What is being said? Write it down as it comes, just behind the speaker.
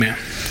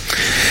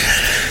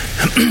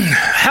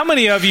How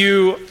many of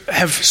you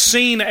have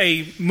seen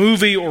a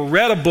movie or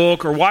read a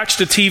book or watched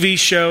a TV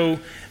show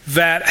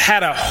that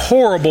had a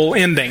horrible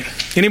ending?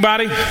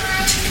 Anybody?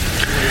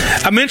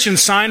 I mentioned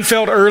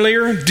Seinfeld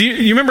earlier. Do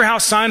you remember how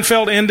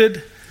Seinfeld ended?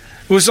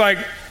 It was like,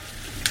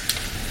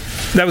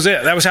 that was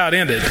it. That was how it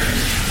ended.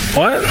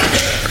 What?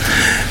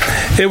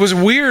 It was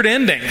a weird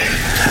ending.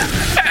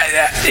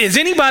 Has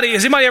anybody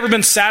ever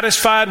been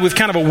satisfied with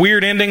kind of a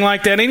weird ending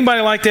like that?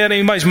 Anybody like that?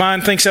 Anybody's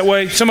mind thinks that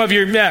way? Some of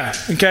you, yeah,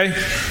 okay.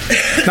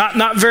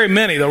 Not very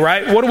many though,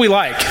 right? What do we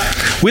like?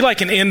 We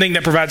like an ending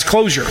that provides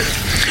closure.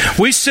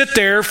 We sit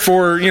there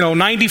for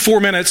 94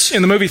 minutes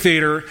in the movie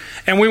theater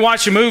and we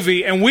watch a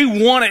movie and we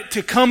want it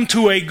to come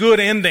to a good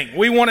ending.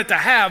 We want it to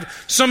have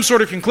some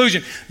sort of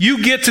conclusion.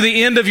 You get to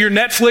the end of your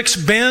Netflix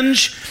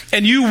binge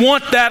and you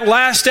want that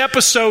last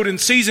episode in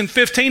season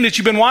 15 that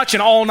you've been watching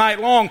all night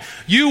long.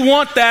 You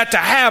want that to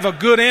have a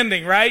good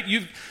ending, right?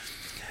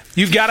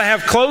 You've got to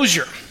have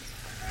closure.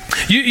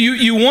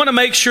 You want to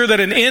make sure that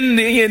an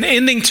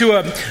ending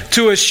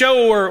to a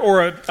show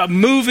or a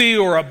movie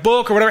or a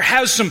book or whatever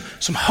has some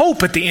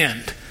hope at the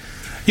end.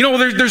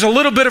 There's a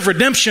little bit of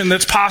redemption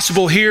that's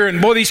possible here,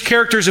 and boy, these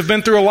characters have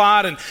been through a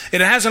lot, and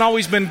it hasn't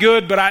always been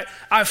good, but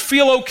I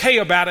feel okay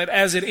about it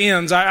as it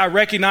ends. I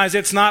recognize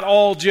it's not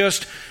all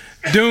just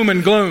doom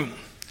and gloom.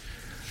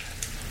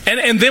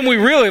 And then we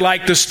really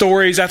like the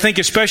stories, I think,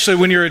 especially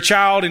when you're a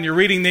child and you're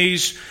reading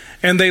these,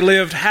 and they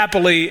lived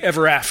happily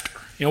ever after.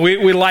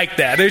 We like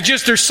that.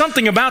 There's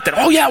something about that.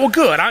 Oh yeah, well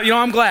good.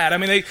 I'm glad. I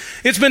mean,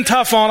 it's been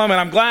tough on them, and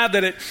I'm glad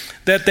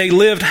that they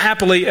lived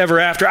happily ever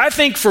after. I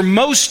think for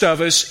most of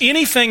us,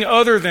 anything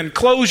other than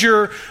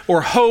closure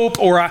or hope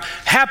or a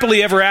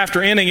happily ever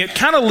after ending, it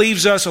kind of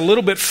leaves us a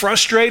little bit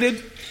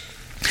frustrated,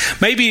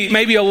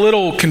 maybe a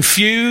little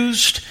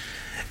confused,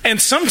 and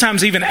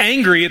sometimes even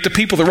angry at the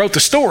people that wrote the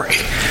story.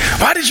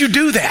 Why did you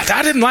do that?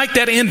 I didn't like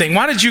that ending.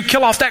 Why did you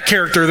kill off that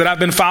character that I've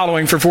been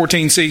following for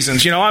 14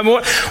 seasons?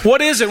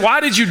 What is it? Why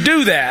did you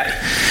do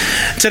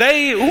that?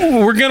 Today,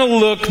 we're going to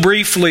look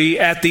briefly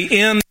at the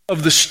end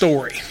of the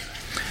story.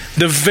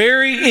 The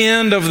very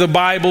end of the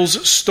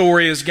Bible's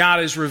story as God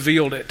has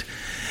revealed it.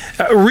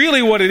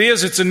 Really what it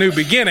is, it's a new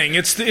beginning.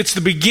 It's the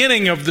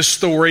beginning of the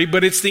story,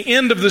 but it's the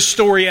end of the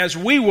story as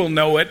we will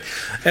know it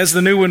as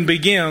the new one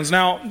begins.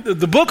 Now,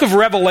 the book of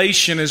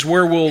Revelation is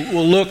where we'll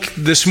look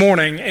this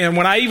morning. And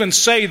when I even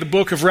say the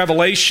book of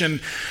Revelation,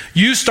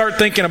 you start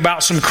thinking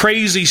about some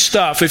crazy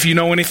stuff if you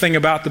know anything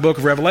about the book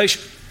of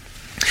Revelation.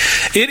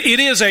 It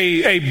is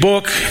a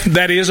book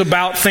that is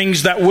about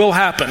things that will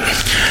happen.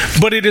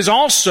 But it is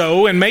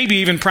also, and maybe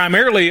even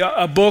primarily,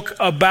 a book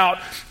about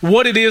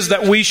what it is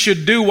that we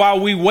should do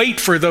while we wait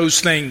for those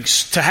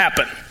things to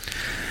happen.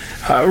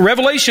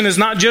 Revelation is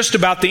not just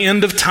about the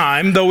end of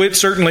time, though it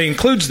certainly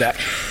includes that.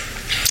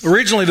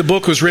 Originally, the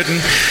book was written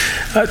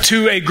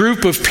to a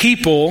group of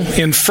people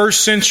in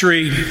first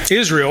century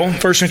Israel,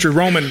 first century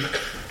Roman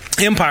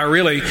Empire,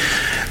 really,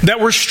 that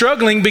were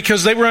struggling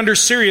because they were under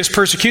serious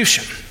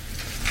persecution.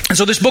 And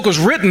so this book was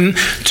written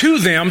to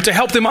them to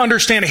help them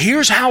understand,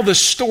 here's how the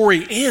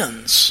story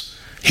ends.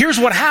 Here's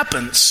what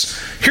happens.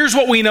 Here's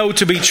what we know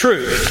to be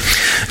true.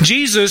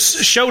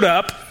 Jesus showed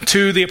up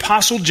to the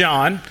Apostle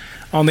John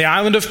on the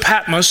island of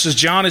Patmos as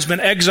John has been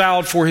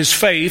exiled for his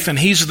faith, and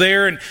he's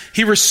there and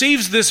he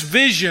receives this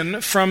vision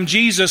from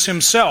Jesus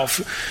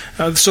himself.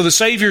 So the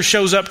Savior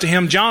shows up to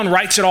him. John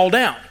writes it all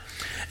down.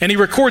 And he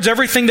records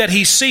everything that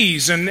he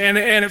sees. And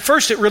at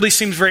first it really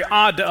seems very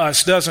odd to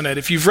us, doesn't it?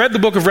 If you've read the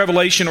book of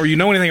Revelation or you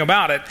know anything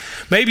about it,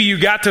 maybe you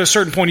got to a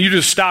certain point and you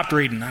just stopped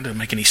reading. That doesn't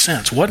make any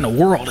sense. What in the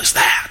world is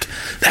that?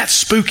 That's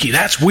spooky.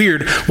 That's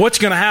weird. What's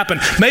going to happen?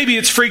 Maybe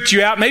it's freaked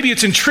you out. Maybe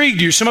it's intrigued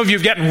you. Some of you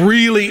have gotten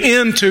really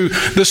into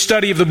the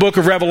study of the book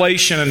of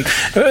Revelation. And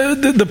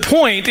the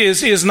point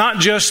is not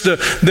just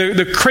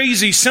the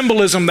crazy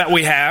symbolism that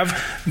we have,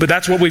 but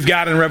that's what we've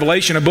got in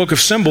Revelation, a book of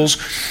symbols.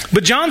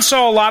 But John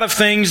saw a lot of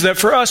things that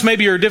for us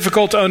maybe are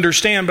difficult to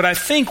understand, but I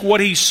think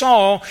what he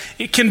saw,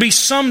 it can be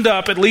summed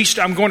up, at least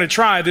I'm going to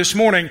try this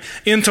morning,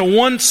 into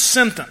one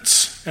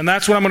sentence. And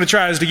that's what I'm going to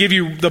try, is to give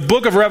you the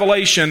book of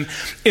Revelation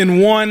in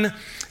one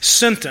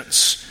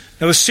sentence.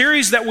 Now, the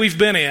series that we've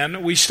been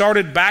in, we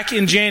started back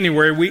in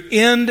January. We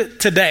end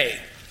today.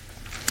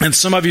 And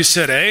some of you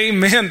said,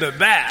 amen to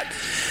that.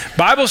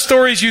 Bible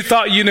stories you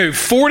thought you knew.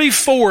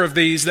 44 of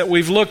these that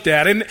we've looked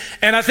at. And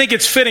I think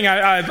it's fitting.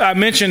 I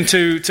mentioned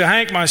to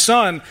Hank, my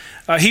son,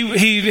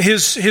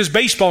 his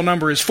baseball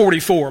number is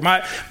 44.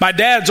 My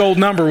dad's old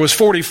number was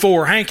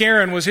 44. Hank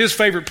Aaron was his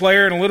favorite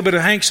player and a little bit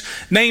of Hank's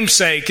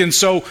namesake. And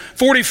so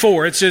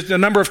 44, it's a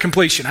number of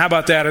completion. How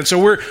about that? And so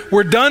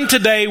we're done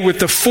today with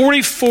the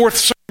 44th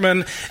sermon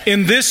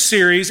in this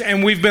series,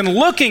 and we've been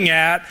looking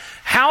at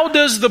how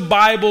does the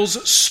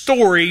Bible's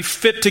story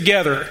fit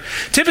together.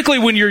 Typically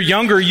when you're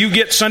younger, you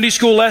get Sunday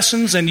school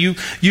lessons and you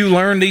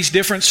learn these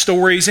different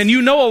stories, and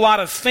you know a lot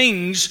of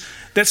things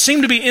that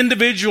seem to be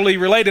individually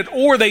related,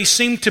 or they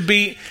seem to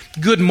be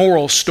good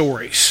moral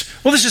stories.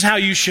 Well, this is how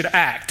you should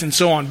act, and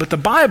so on. But the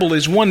Bible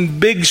is one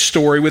big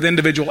story with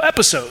individual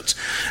episodes.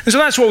 And so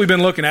that's what we've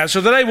been looking at. So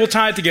today we'll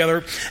tie it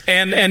together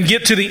and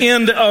get to the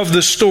end of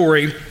the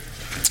story,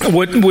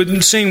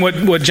 seeing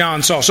what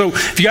John saw. So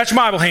if you got your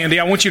Bible handy,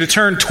 I want you to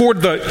turn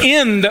toward the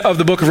end of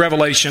the book of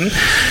Revelation.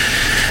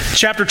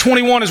 Chapter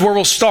 21 is where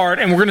we'll start,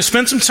 and we're going to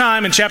spend some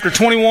time in chapter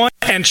 21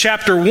 and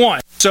chapter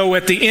 1. So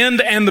at the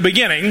end and the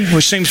beginning,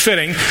 which seems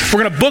fitting,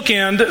 we're going to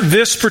bookend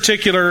this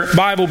particular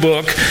Bible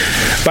book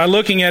by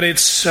looking at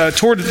its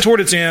toward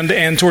its end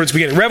and toward its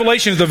beginning.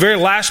 Revelation is the very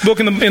last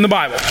book in the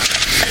Bible.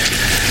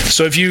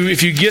 So if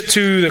you get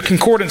to the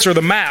concordance or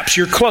the maps,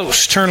 you're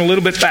close. Turn a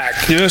little bit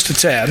back, just a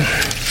tad.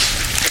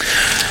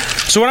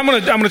 So what I'm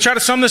going to try to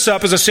sum this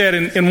up, as I said,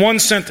 in one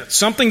sentence.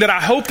 Something that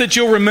I hope that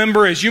you'll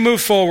remember as you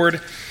move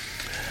forward,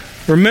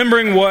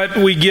 remembering what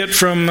we get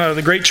from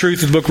the great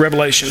truth of the book of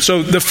Revelation.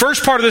 So the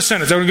first part of this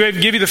sentence, I'm going to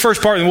give you the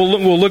first part, and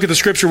we'll look at the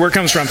scripture where it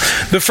comes from.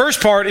 The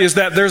first part is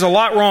that there's a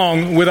lot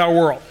wrong with our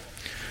world.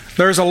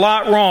 There's a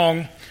lot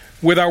wrong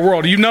with our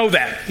world. You know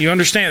that. You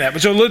understand that.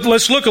 But so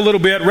let's look a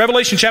little bit.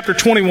 Revelation chapter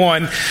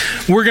 21,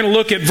 we're going to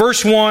look at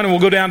verse 1, and we'll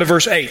go down to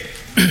verse 8.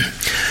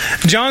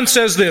 John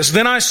says this,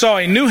 "Then I saw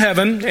a new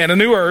heaven and a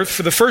new earth,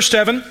 for the first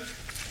heaven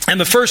and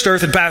the first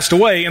earth had passed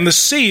away, and the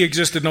sea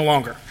existed no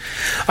longer.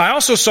 I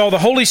also saw the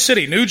holy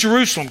city, New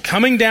Jerusalem,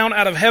 coming down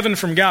out of heaven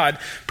from God,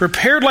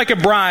 prepared like a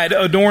bride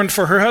adorned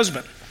for her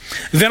husband.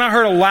 Then I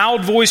heard a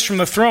loud voice from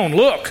the throne,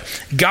 'Look,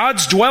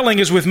 God's dwelling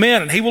is with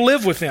men, and He will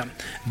live with them.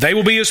 They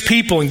will be His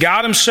people, and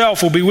God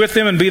Himself will be with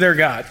them and be their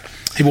God.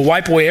 He will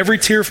wipe away every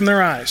tear from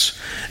their eyes.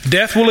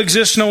 Death will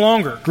exist no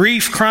longer.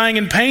 Grief, crying,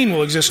 and pain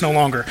will exist no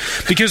longer,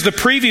 because the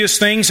previous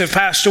things have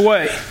passed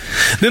away.'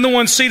 Then the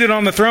one seated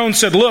on the throne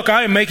said, 'Look,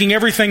 I am making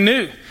everything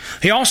new.'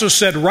 He also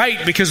said,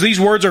 'Write, because these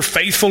words are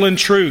faithful and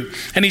true.'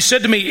 And he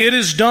said to me, 'It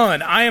is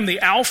done. I am the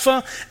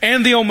Alpha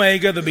and the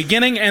Omega, the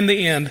beginning and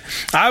the end.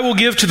 I will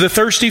give to the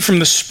thirsty from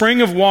the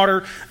spring of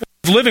water,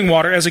 of living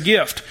water, as a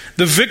gift.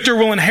 The victor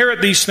will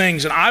inherit these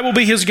things, and I will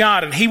be his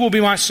God, and he will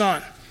be my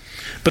son.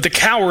 But the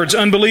cowards,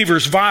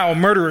 unbelievers, vile,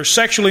 murderers,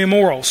 sexually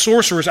immoral,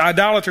 sorcerers,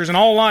 idolaters, and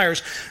all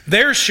liars,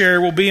 their share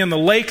will be in the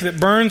lake that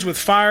burns with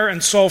fire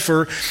and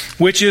sulfur,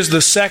 which is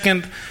the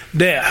second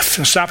death.'"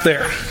 I'll stop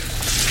there.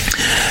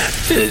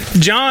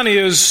 John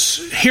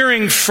is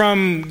hearing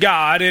from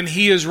God, and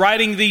he is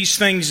writing these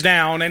things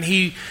down, and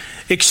he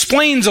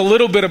explains a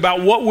little bit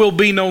about what will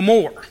be no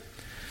more,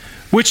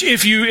 which,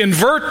 if you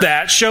invert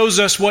that, shows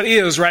us what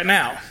is right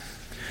now.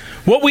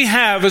 What we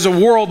have is a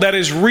world that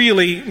is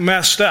really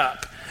messed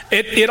up.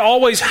 It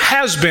always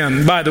has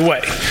been, by the way.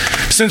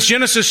 Since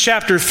Genesis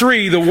chapter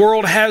 3, the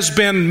world has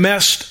been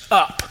messed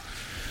up.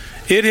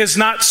 It has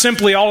not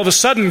simply all of a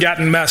sudden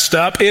gotten messed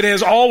up. It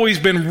has always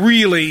been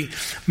really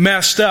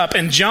messed up.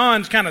 And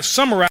John kind of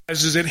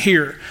summarizes it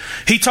here.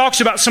 He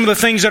talks about some of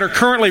the things that are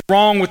currently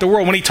wrong with the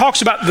world. When he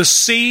talks about the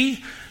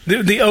sea,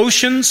 the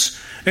oceans,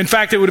 in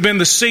fact, it would have been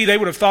the sea, they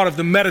would have thought of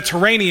the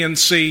Mediterranean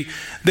Sea.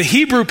 The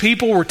Hebrew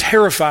people were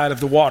terrified of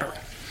the water,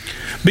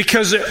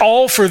 because it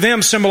all for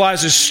them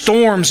symbolizes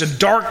storms and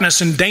darkness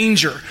and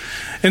danger.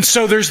 And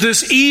so there's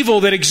this evil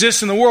that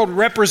exists in the world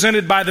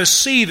represented by the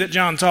sea that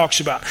John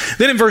talks about.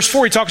 Then in verse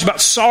 4 he talks about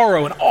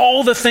sorrow and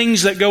all the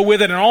things that go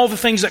with it and all the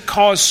things that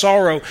cause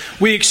sorrow.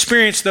 We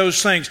experience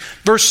those things.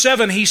 Verse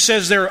 7 he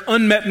says there are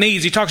unmet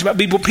needs. He talks about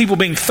people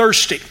being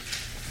thirsty.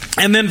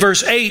 And then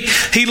verse 8,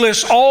 he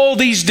lists all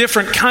these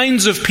different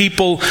kinds of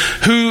people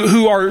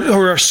who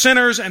are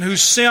sinners and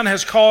whose sin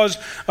has caused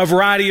a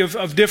variety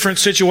of different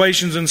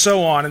situations and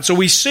so on. And so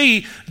we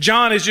see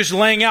John is just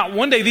laying out,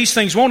 one day these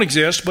things won't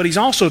exist, but he's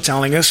also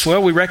telling us,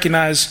 well, we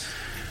recognize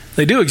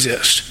they do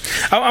exist.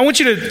 I want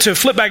you to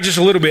flip back just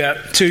a little bit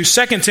to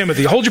 2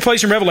 Timothy. Hold your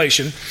place in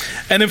Revelation,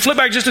 and then flip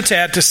back just a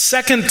tad to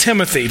 2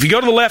 Timothy. If you go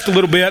to the left a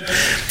little bit,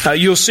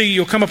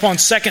 you'll come upon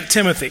 2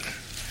 Timothy.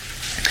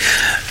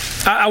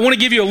 I want to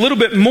give you a little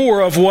bit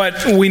more of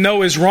what we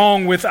know is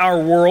wrong with our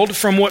world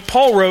from what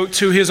Paul wrote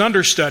to his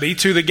understudy,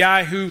 to the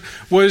guy who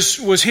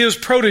was his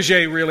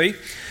protege, really.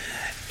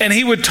 And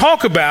he would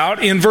talk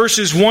about, in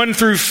verses 1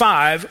 through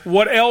 5,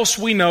 what else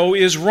we know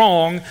is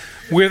wrong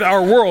with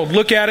our world.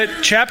 Look at it,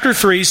 chapter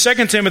 3,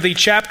 2 Timothy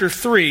chapter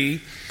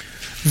 3,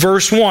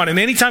 verse 1. And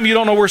anytime you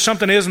don't know where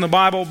something is in the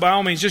Bible, by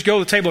all means, just go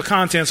to the table of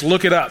contents,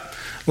 look it up.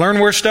 Learn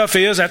where stuff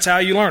is, that's how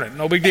you learn it.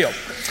 No big deal.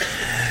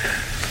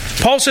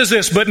 Paul says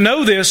this, "But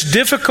know this,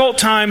 difficult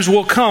times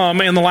will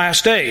come in the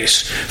last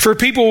days. For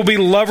people will be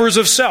lovers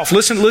of self."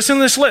 Listen to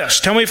this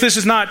list. Tell me if this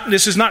is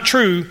not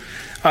true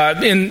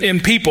in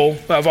people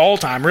of all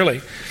time,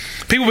 really.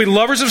 People will be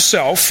lovers of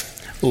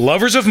self,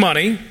 lovers of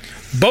money,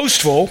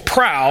 boastful,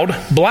 proud,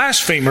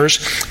 blasphemers,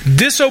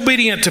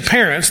 disobedient to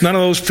parents. None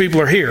of those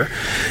people are here.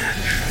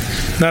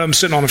 None of them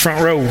sitting on the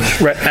front row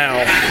right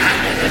now.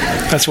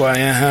 That's why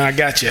I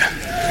got you.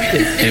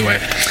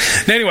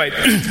 Anyway,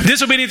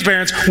 disobedient to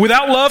parents,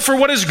 without love for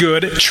what is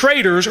good,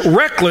 traitors,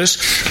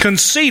 reckless,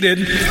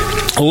 conceited,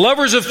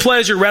 lovers of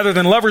pleasure rather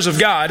than lovers of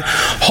God,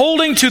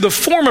 holding to the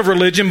form of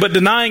religion but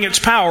denying its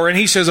power. And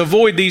he says,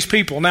 avoid these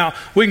people. Now,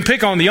 we can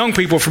pick on the young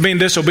people for being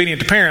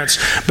disobedient to parents,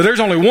 but there's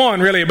only one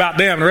really about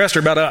them, and the rest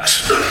are about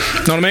us.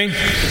 Know what I mean?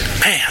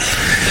 Man,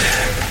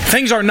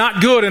 things are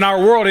not good in our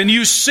world, and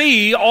you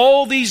see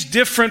all these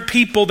different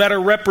people that are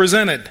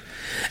represented.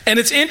 And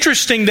it's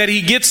interesting that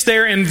he gets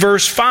there in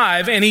verse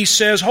 5 and he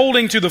says,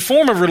 holding to the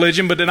form of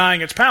religion but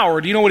denying its power.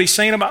 Do you know what he's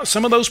saying about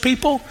some of those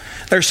people?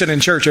 They're sitting in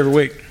church every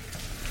week.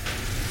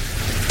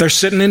 They're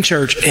sitting in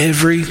church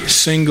every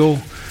single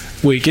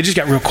week. It just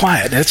got real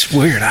quiet. That's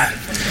weird.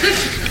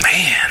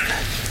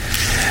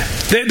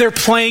 They're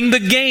playing the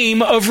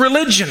game of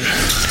religion.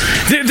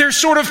 They're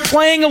sort of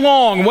playing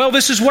along. Well,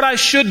 this is what I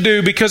should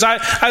do because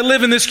I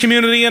live in this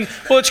community and,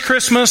 well, it's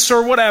Christmas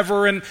or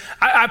whatever. And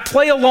I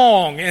play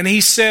along. And he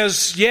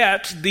says,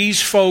 yet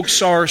these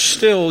folks are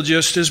still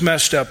just as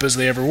messed up as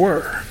they ever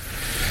were.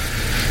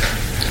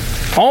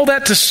 All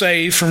that to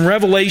say from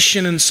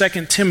Revelation and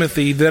 2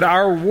 Timothy that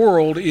our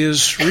world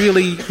is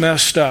really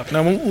messed up.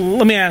 Now,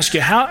 let me ask you,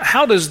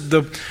 how does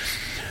the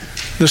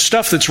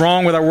stuff that's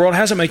wrong with our world,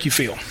 how does it make you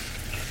feel?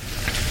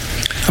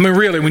 I mean,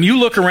 really, when you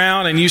look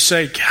around and you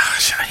say,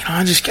 gosh,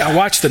 I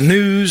watch the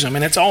news. I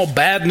mean, it's all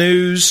bad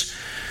news.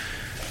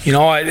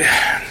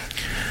 I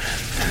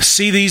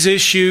see these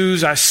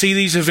issues. I see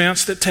these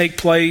events that take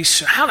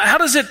place. How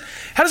does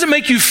it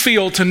make you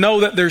feel to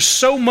know that there's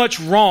so much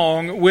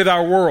wrong with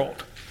our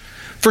world?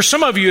 For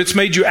some of you, it's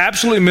made you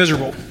absolutely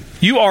miserable.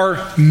 You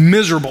are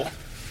miserable.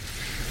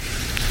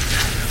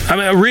 I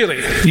mean,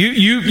 really,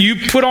 you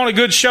put on a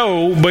good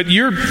show, but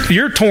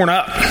you're torn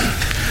up.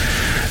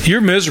 You're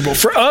miserable.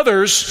 For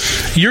others,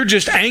 you're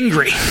just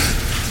angry.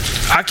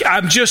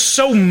 I'm just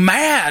so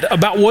mad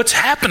about what's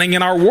happening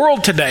in our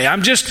world today.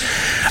 I'm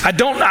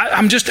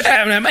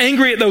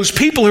angry at those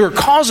people who are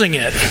causing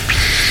it.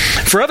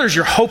 For others,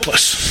 you're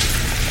hopeless.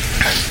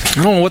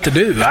 I don't know what to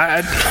do.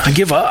 I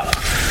give up.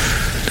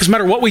 Doesn't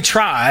matter what we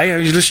try.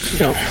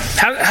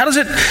 How does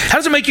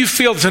it make you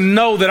feel to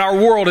know that our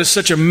world is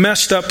such a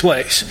messed up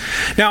place?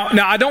 Now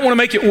I don't want to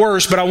make it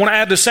worse, but I want to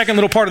add the second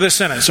little part of this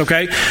sentence.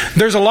 Okay,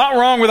 there's a lot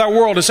wrong with our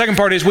world. The second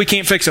part is we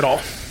can't fix it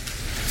all.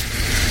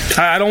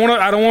 I don't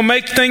want to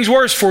make things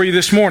worse for you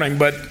this morning,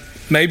 but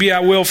maybe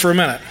I will for a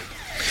minute.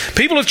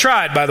 People have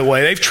tried, by the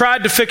way. They've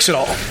tried to fix it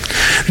all.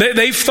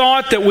 They've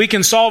thought that we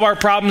can solve our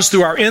problems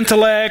through our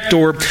intellect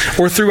or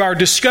through our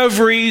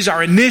discoveries,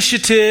 our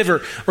initiative,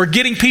 or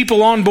getting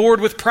people on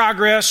board with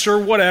progress or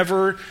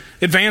whatever,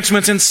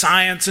 advancements in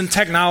science and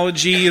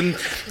technology and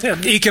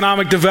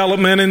economic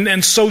development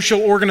and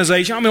social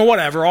organization. I mean,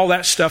 whatever, all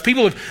that stuff.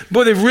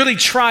 They've really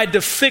tried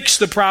to fix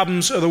the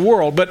problems of the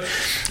world. But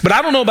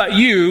I don't know about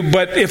you,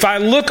 but if I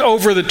look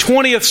over the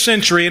 20th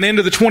century and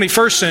into the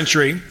 21st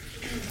century,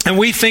 and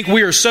we think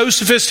we are so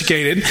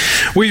sophisticated.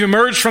 We've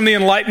emerged from the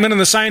Enlightenment and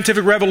the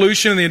scientific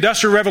revolution and the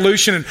Industrial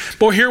Revolution. And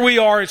boy, here we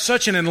are. It's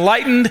such an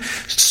enlightened,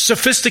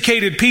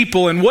 sophisticated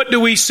people. And what do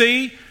we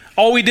see?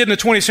 All we did in the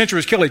 20th century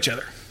was kill each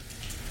other.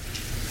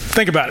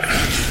 Think about it.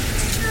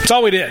 That's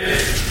all we did.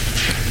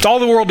 That's all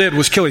the world did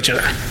was kill each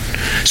other.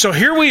 So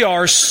here we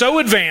are, so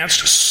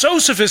advanced, so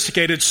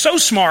sophisticated, so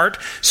smart,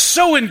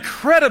 so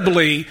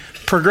incredibly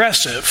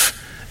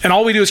progressive. And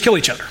all we do is kill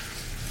each other.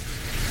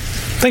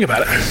 Think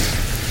about it.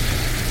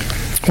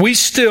 We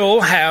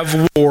still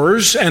have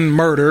wars and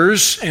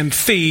murders and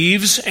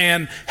thieves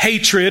and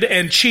hatred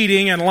and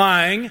cheating and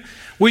lying.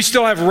 We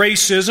still have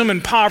racism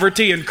and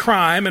poverty and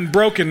crime and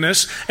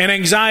brokenness and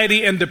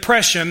anxiety and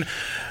depression.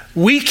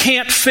 We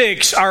can't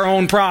fix our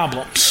own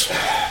problems.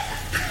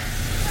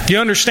 You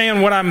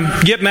understand what I'm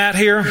getting at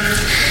here?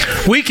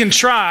 We can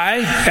try,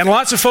 and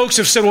lots of folks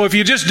have said, well, if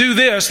you just do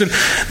this, then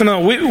no,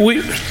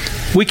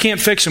 we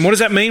can't fix them. What does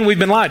that mean? We've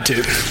been lied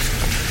to.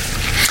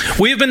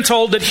 We have been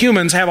told that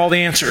humans have all the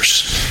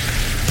answers.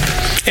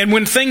 And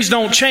when things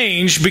don't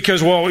change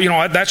because,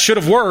 that should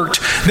have worked,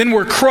 then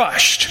we're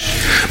crushed.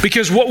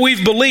 Because what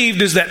we've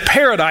believed is that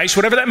paradise,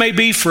 whatever that may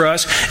be for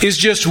us, is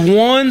just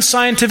one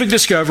scientific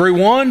discovery,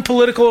 one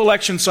political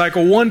election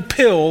cycle, one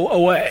pill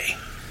away.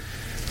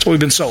 That's what we've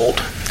been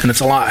sold, and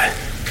it's a lie.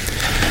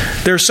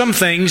 There are some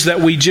things that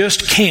we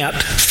just can't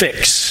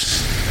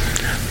fix.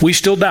 We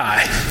still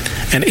die,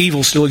 and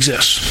evil still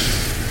exists.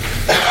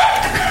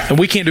 And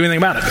we can't do anything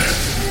about it.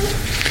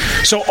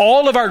 So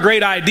all of our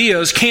great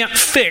ideas can't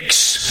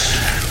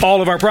fix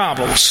all of our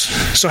problems.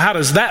 So how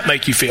does that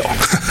make you feel?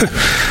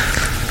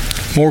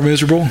 More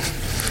miserable?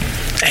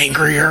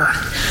 Angrier?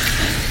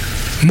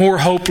 More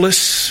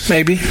hopeless,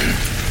 maybe?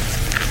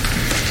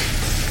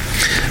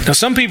 Now,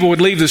 some people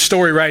would leave this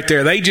story right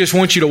there. They just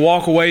want you to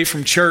walk away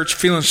from church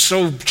feeling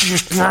so,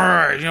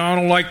 I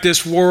don't like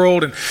this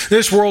world, and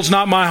this world's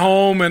not my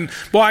home, and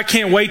boy, I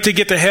can't wait to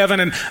get to heaven.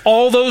 And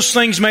all those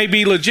things may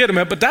be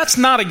legitimate, but that's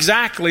not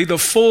exactly the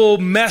full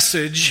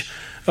message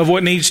of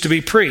what needs to be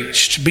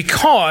preached.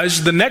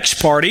 Because the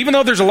next part, even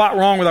though there's a lot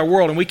wrong with our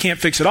world and we can't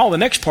fix it all, the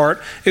next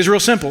part is real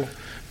simple.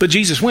 But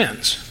Jesus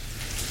wins.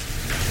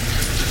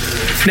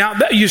 Now,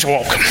 you say,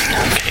 well,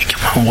 okay,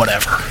 come on,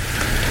 whatever.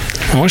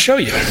 I want to show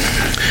you.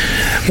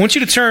 I want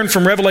you to turn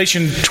from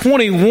Revelation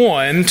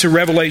 21 to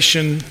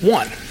Revelation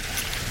 1.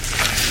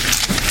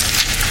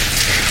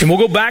 And we'll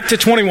go back to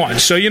 21,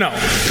 so you know.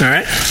 All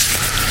right?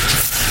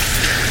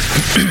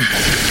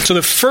 So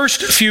the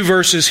first few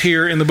verses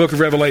here in the book of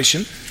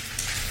Revelation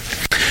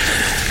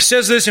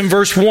says this in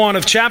verse 1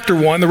 of chapter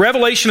 1, the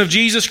revelation of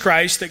Jesus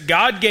Christ that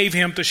God gave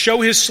him to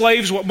show his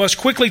slaves what must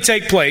quickly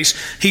take place.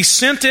 He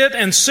sent it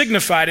and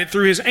signified it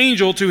through his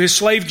angel to his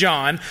slave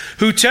John,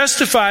 who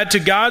testified to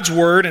God's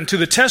word and to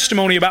the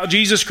testimony about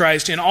Jesus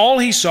Christ in all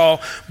he saw.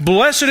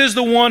 Blessed is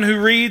the one who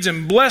reads,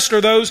 and blessed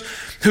are those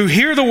who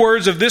hear the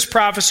words of this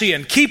prophecy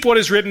and keep what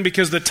is written,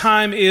 because the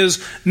time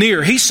is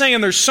near. He's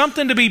saying there's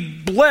something to be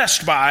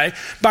blessed by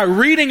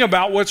reading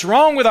about what's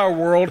wrong with our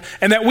world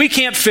and that we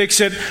can't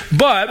fix it.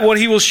 But what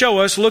he will show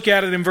us, look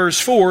at it in verse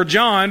 4,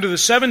 John, to the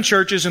 7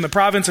 churches in the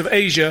province of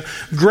Asia,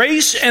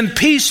 grace and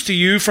peace to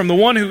you from the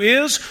one who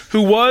is,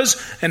 who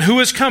was, and who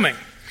is coming,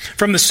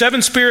 from the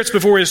 7 spirits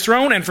before his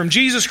throne, and from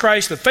Jesus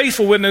Christ, the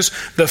faithful witness,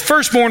 the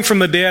firstborn from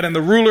the dead, and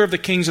the ruler of the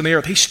kings of the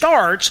earth. He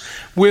starts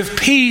with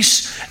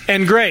peace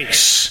and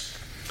grace.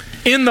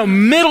 In the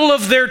middle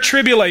of their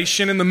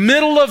tribulation, in the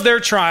middle of their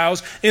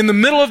trials, in the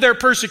middle of their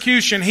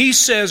persecution, he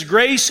says,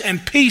 grace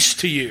and peace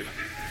to you.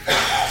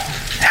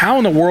 How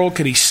in the world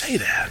could he say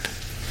that?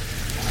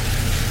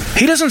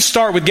 He doesn't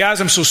start with,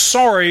 guys, I'm so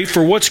sorry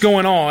for what's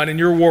going on in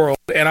your world,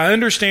 and I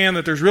understand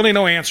that there's really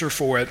no answer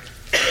for it,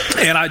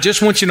 and I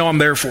just want you to know I'm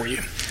there for you.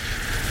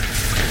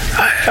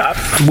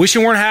 I wish it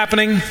weren't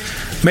happening.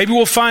 Maybe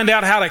we'll find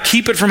out how to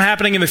keep it from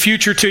happening in the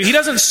future too. He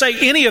doesn't say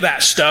any of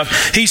that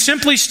stuff. He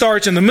simply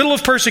starts in the middle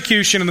of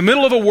persecution, in the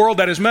middle of a world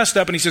that is messed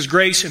up, and he says,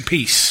 grace and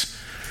peace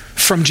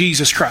from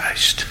Jesus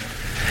Christ.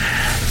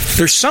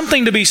 There's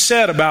something to be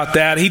said about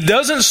that. He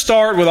doesn't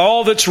start with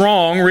all that's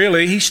wrong,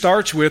 really. He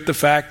starts with the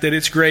fact that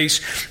it's grace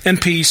and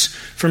peace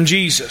from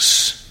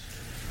Jesus.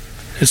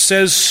 It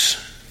says,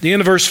 the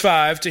end of verse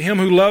 5, to him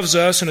who loves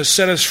us and has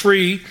set us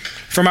free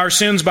from our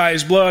sins by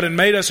his blood and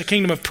made us a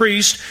kingdom of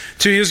priests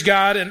to his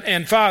God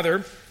and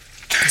Father,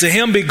 to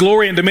him be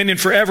glory and dominion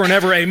forever and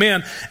ever.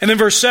 Amen. And then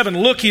verse 7,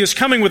 look, he is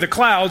coming with the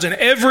clouds, and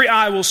every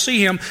eye will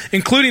see him,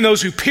 including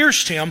those who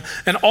pierced him,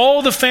 and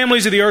all the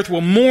families of the earth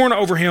will mourn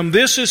over him.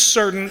 This is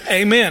certain.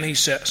 Amen, he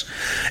says.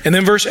 And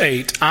then verse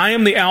 8, I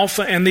am the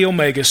Alpha and the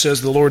Omega,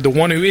 says the Lord, the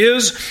one who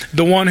is,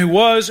 the one who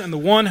was, and the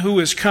one who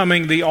is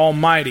coming, the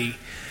Almighty.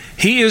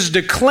 He is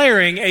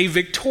declaring a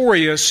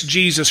victorious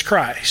Jesus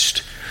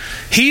Christ.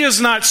 He is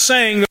not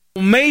saying,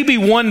 maybe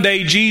one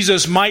day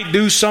Jesus might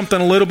do something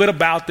a little bit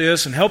about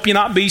this and help you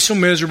not be so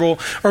miserable,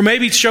 or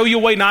maybe show you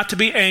a way not to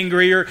be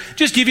angry, or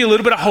just give you a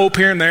little bit of hope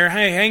here and there.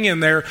 Hey, hang in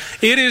there.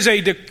 It is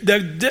a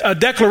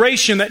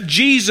declaration that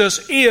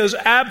Jesus is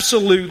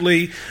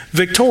absolutely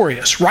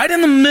victorious. Right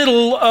in the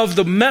middle of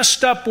the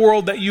messed up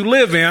world that you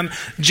live in,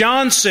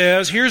 John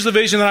says, here's the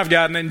vision that I've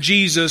gotten, and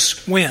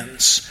Jesus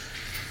wins.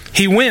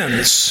 He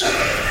wins.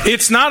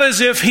 It's not as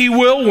if he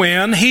will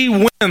win. He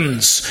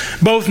wins,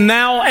 both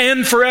now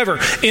and forever.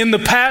 In the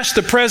past,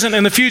 the present,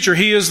 and the future.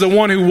 He is the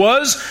one who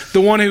was,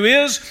 the one who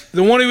is,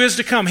 the one who is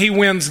to come. He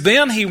wins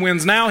then, he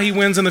wins now, he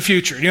wins in the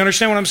future. Do you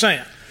understand what I'm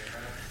saying?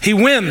 He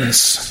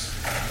wins.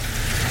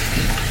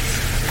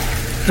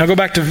 Now go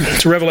back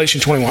to Revelation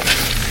 21.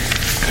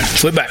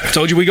 Flip back. I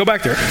told you we go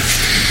back there.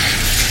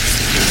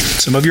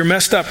 Some of you are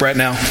messed up right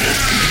now.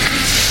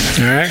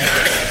 All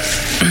right?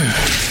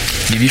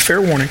 Give you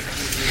fair warning.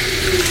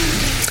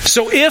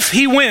 So if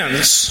he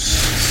wins,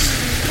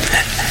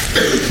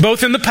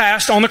 both in the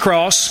past on the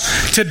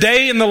cross,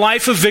 today in the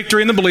life of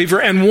victory in the believer,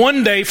 and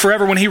one day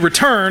forever when he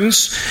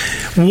returns,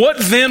 what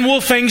then will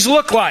things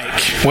look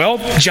like? Well,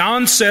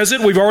 John says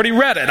it. We've already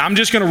read it. I'm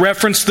just going to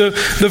reference the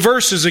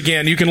verses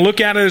again. You can look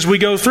at it as we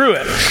go through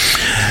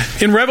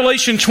it. In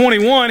Revelation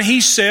 21,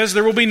 he says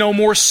there will be no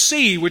more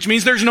sea, which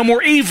means there's no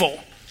more evil.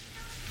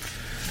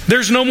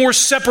 There's no more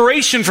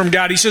separation from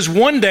God. He says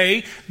one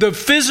day the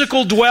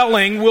physical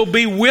dwelling will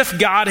be with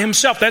God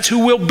himself. That's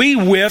who we'll be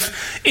with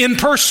in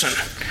person.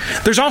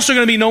 There's also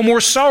going to be no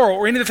more sorrow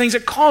or any of the things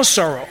that cause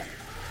sorrow.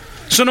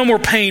 So no more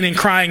pain and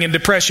crying and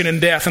depression and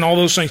death and all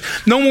those things.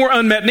 No more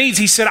unmet needs.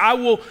 He said, I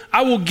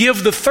will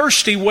give the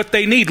thirsty what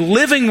they need.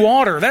 Living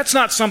water. That's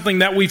not something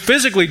that we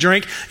physically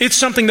drink. It's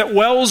something that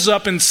wells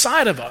up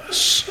inside of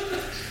us.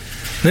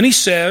 Then he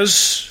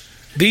says,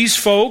 these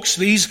folks,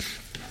 these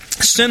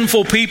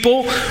sinful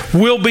people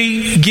will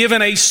be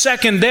given a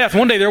second death.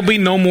 One day there will be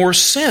no more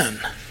sin.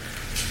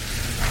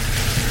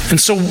 And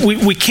so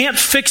we can't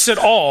fix it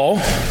all,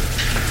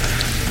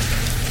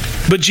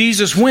 but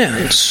Jesus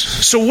wins.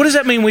 So what does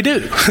that mean we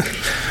do?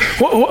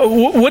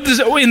 What does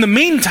it, in the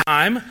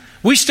meantime,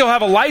 we still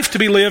have a life to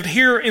be lived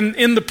here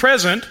in the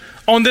present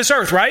on this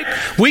earth, right?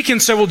 We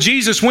can say, well,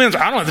 Jesus wins.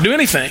 I don't have to do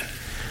anything.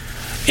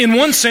 In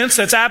one sense,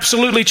 that's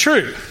absolutely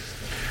true.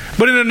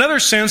 But in another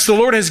sense, the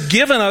Lord has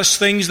given us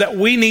things that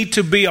we need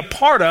to be a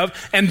part of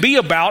and be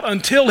about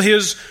until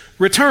his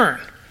return.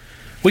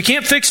 We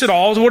can't fix it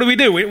all. So what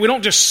do? We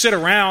don't just sit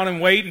around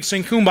and wait and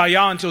sing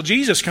Kumbaya until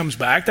Jesus comes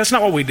back. That's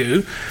not what we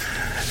do.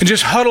 and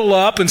just huddle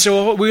up and say,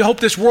 well, we hope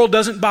this world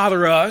doesn't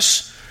bother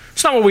us.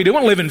 It's not what we do. We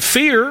don't live in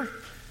fear.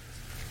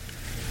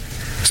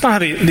 It's not how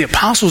the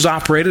apostles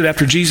operated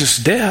after Jesus'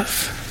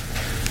 death.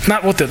 It's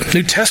not what the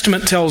New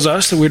Testament tells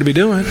us that we're to be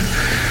doing.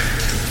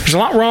 There's a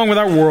lot wrong with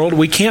our world.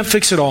 We can't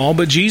fix it all,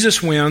 but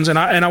Jesus wins. And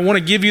I want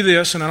to give you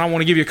this, and I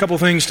want to give you a couple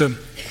of things to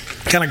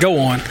kind of go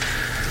on.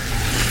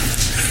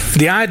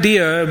 The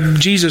idea of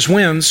Jesus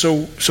wins,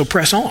 so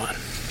press on.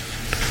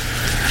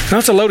 Now,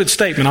 that's a loaded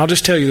statement. I'll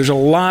just tell you, there's a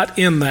lot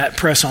in that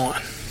press on.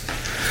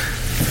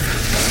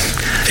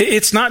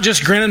 It's not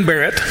just grin and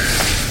bear it.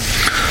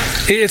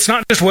 It's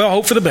not just, well,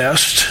 hope for the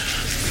best.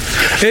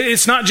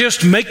 It's not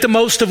just make the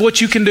most of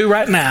what you can do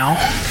right now.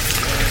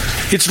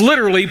 It's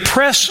literally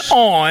press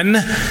on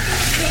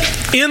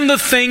in the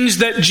things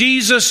that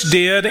Jesus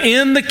did,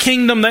 in the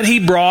kingdom that He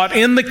brought,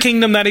 in the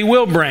kingdom that He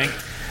will bring.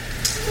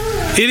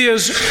 It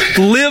is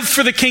live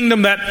for the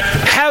kingdom that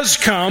has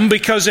come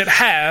because it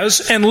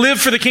has, and live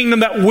for the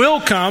kingdom that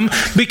will come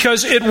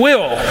because it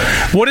will.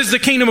 What is the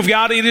kingdom of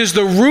God? It is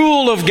the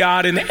rule of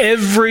God in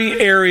every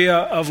area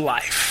of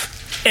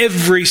life.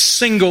 Every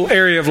single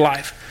area of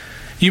life.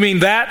 You mean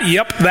that?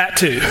 Yep, that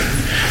too.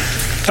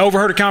 I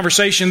overheard a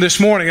conversation this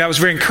morning that I was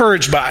very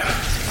encouraged by.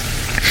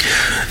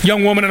 A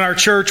young woman in our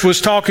church was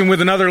talking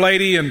with another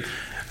lady, and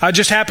I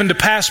just happened to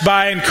pass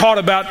by and caught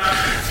about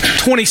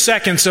 20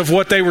 seconds of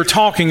what they were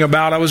talking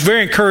about. I was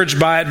very encouraged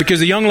by it because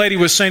the young lady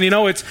was saying,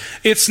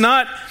 it's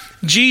not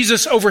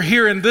Jesus over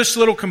here in this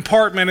little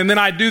compartment, and then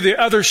I do the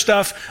other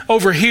stuff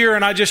over here,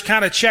 and I just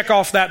kind of check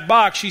off that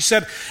box. She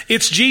said,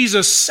 it's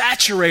Jesus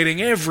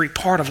saturating every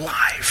part of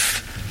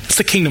life. It's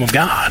the kingdom of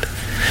God.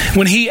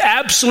 When He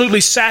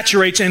absolutely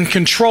saturates and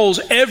controls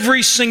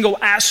every single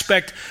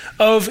aspect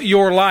of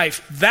your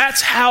life,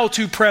 that's how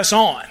to press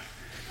on.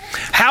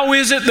 How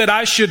is it that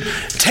I should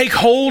take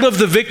hold of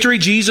the victory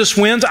Jesus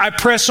wins? I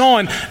press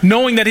on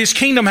knowing that His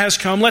kingdom has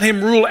come. Let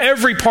Him rule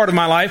every part of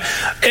my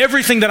life,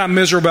 everything that I'm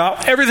miserable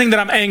about, everything that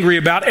I'm angry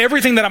about,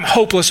 everything that I'm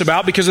hopeless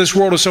about because this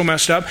world is so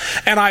messed up.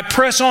 And I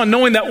press on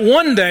knowing that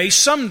one day,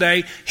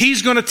 someday,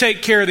 He's going to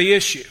take care of the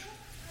issue.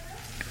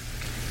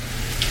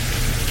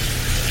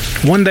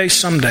 One day,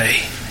 someday,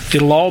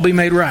 it'll all be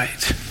made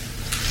right.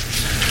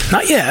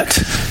 Not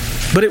yet,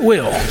 but it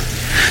will.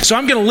 So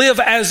I'm going to live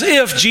as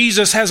if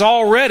Jesus has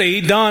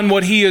already done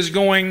what He is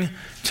going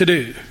to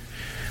do.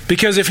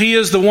 Because if He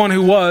is the one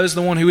who was,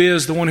 the one who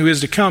is, the one who is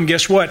to come,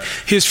 guess what?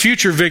 His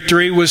future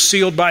victory was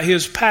sealed by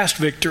His past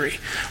victory,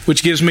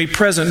 which gives me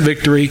present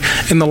victory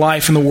in the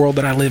life and the world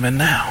that I live in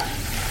now.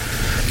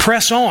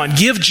 Press on.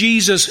 Give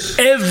Jesus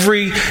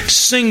every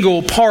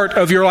single part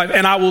of your life.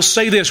 And I will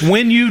say this,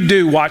 when you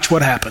do, watch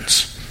what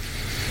happens.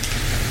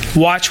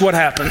 Watch what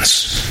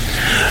happens.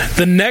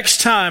 The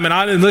next time,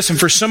 and listen,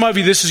 for some of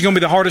you, this is going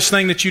to be the hardest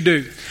thing that you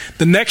do.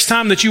 The next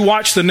time that you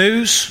watch the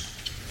news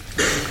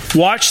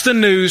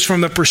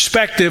from the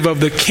perspective of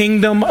the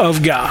kingdom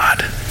of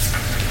God.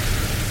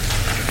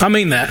 I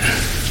mean that.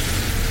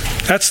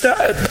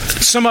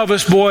 Some of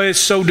us, boy, it's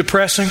so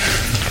depressing.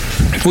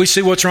 We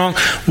see what's wrong.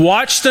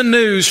 Watch the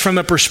news from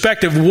the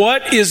perspective,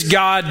 what is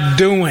God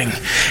doing?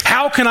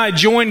 How can I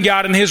join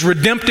God in His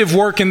redemptive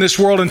work in this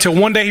world until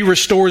one day He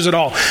restores it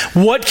all?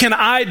 What can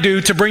I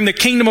do to bring the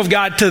kingdom of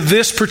God to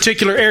this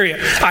particular area?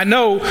 I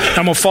know,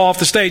 I'm going to fall off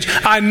the stage,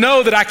 I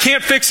know that I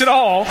can't fix it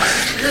all.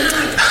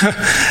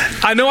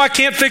 I know I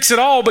can't fix it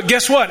all, but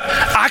guess what?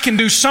 I can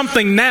do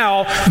something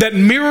now that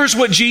mirrors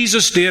what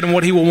Jesus did and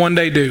what He will one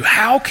day do.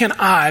 How can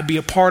I be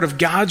a part of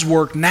God's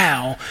work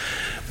now,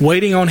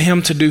 waiting on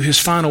Him to do His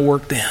final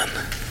work then?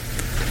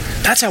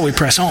 That's how we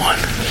press on.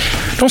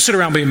 Don't sit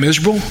around being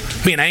miserable,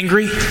 being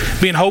angry,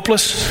 being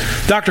hopeless.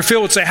 Dr.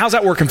 Phil would say, how's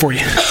that working for you?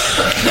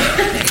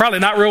 Probably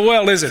not real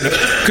well, is it?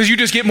 Because you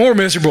just get more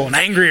miserable and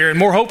angrier and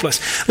more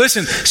hopeless.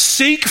 Listen,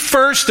 seek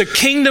first the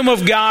kingdom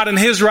of God and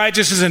His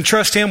righteousness and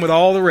trust Him with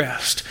all the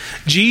rest.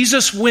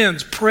 Jesus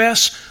wins.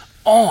 Press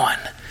on.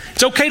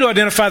 It's okay to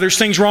identify there's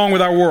things wrong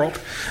with our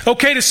world.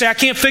 Okay to say, I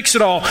can't fix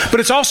it all. But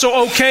it's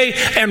also okay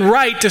and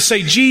right to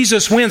say,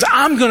 Jesus wins.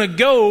 I'm going to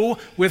go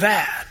with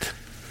that.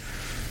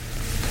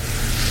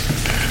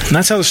 And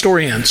that's how the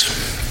story ends.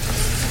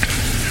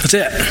 That's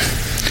it.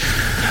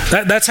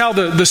 That's how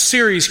the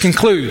series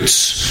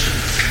concludes.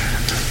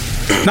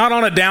 Not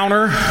on a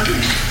downer.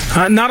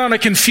 Not on a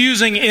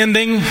confusing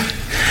ending.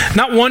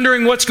 Not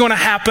wondering what's going to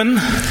happen.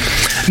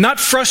 Not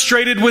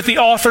frustrated with the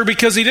author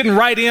because he didn't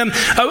write in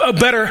a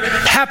better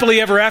happily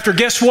ever after.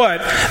 Guess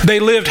what? They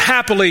lived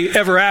happily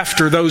ever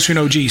after, those who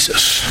know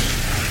Jesus.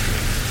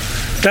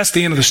 That's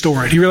the end of the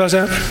story. Do you realize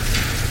that?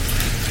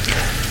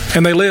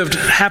 And they lived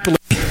happily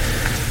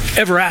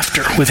ever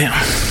after with Him.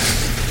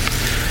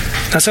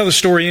 That's how the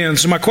story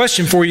ends. So my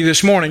question for you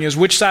this morning is,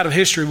 which side of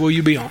history will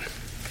you be on?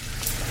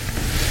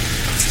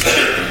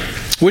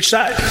 Which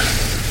side?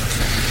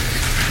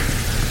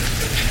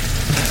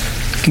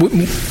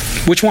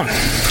 Which one?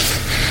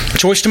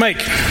 Choice to make.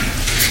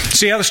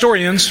 See how the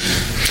story ends.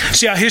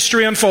 See how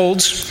history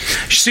unfolds.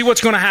 See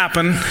what's going to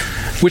happen.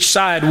 Which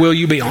side will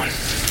you be on?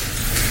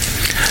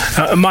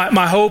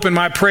 My hope and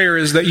my prayer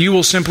is that you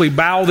will simply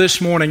bow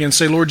this morning and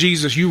say, Lord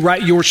Jesus, you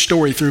write your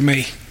story through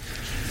me.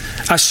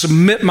 I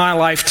submit my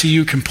life to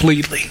you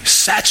completely.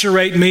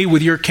 Saturate me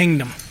with your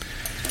kingdom.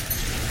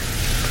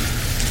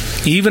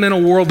 Even in a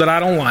world that I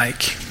don't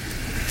like,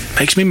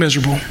 makes me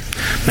miserable,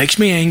 makes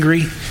me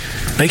angry,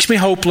 makes me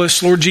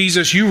hopeless. Lord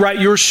Jesus, you write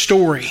your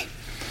story.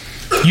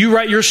 You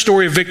write your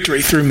story of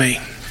victory through me.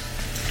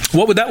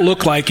 What would that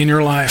look like in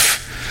your life?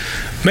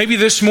 Maybe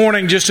this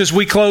morning, just as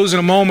we close in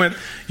a moment,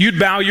 you'd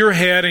bow your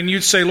head and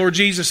you'd say, Lord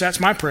Jesus, that's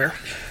my prayer.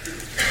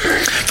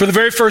 For the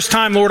very first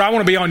time, Lord, I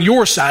want to be on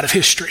your side of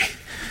history.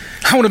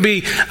 I want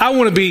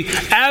to be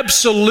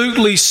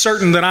absolutely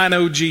certain that I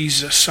know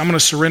Jesus. I'm going to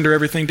surrender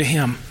everything to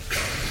Him.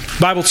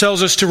 The Bible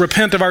tells us to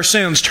repent of our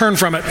sins, turn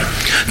from it,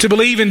 to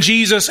believe in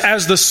Jesus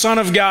as the Son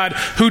of God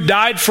who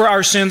died for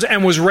our sins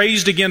and was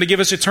raised again to give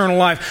us eternal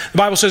life. The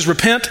Bible says,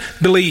 repent,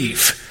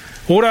 believe.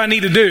 What do I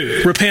need to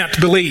do? Repent,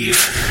 believe.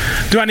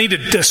 Do I need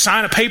to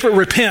sign a paper?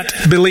 Repent,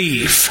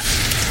 believe.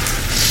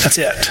 That's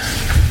it.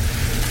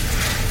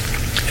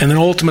 And then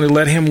ultimately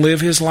let Him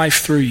live His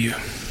life through you.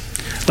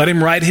 Let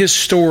Him write His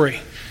story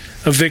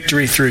of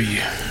victory through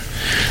you.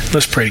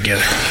 Let's pray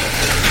together.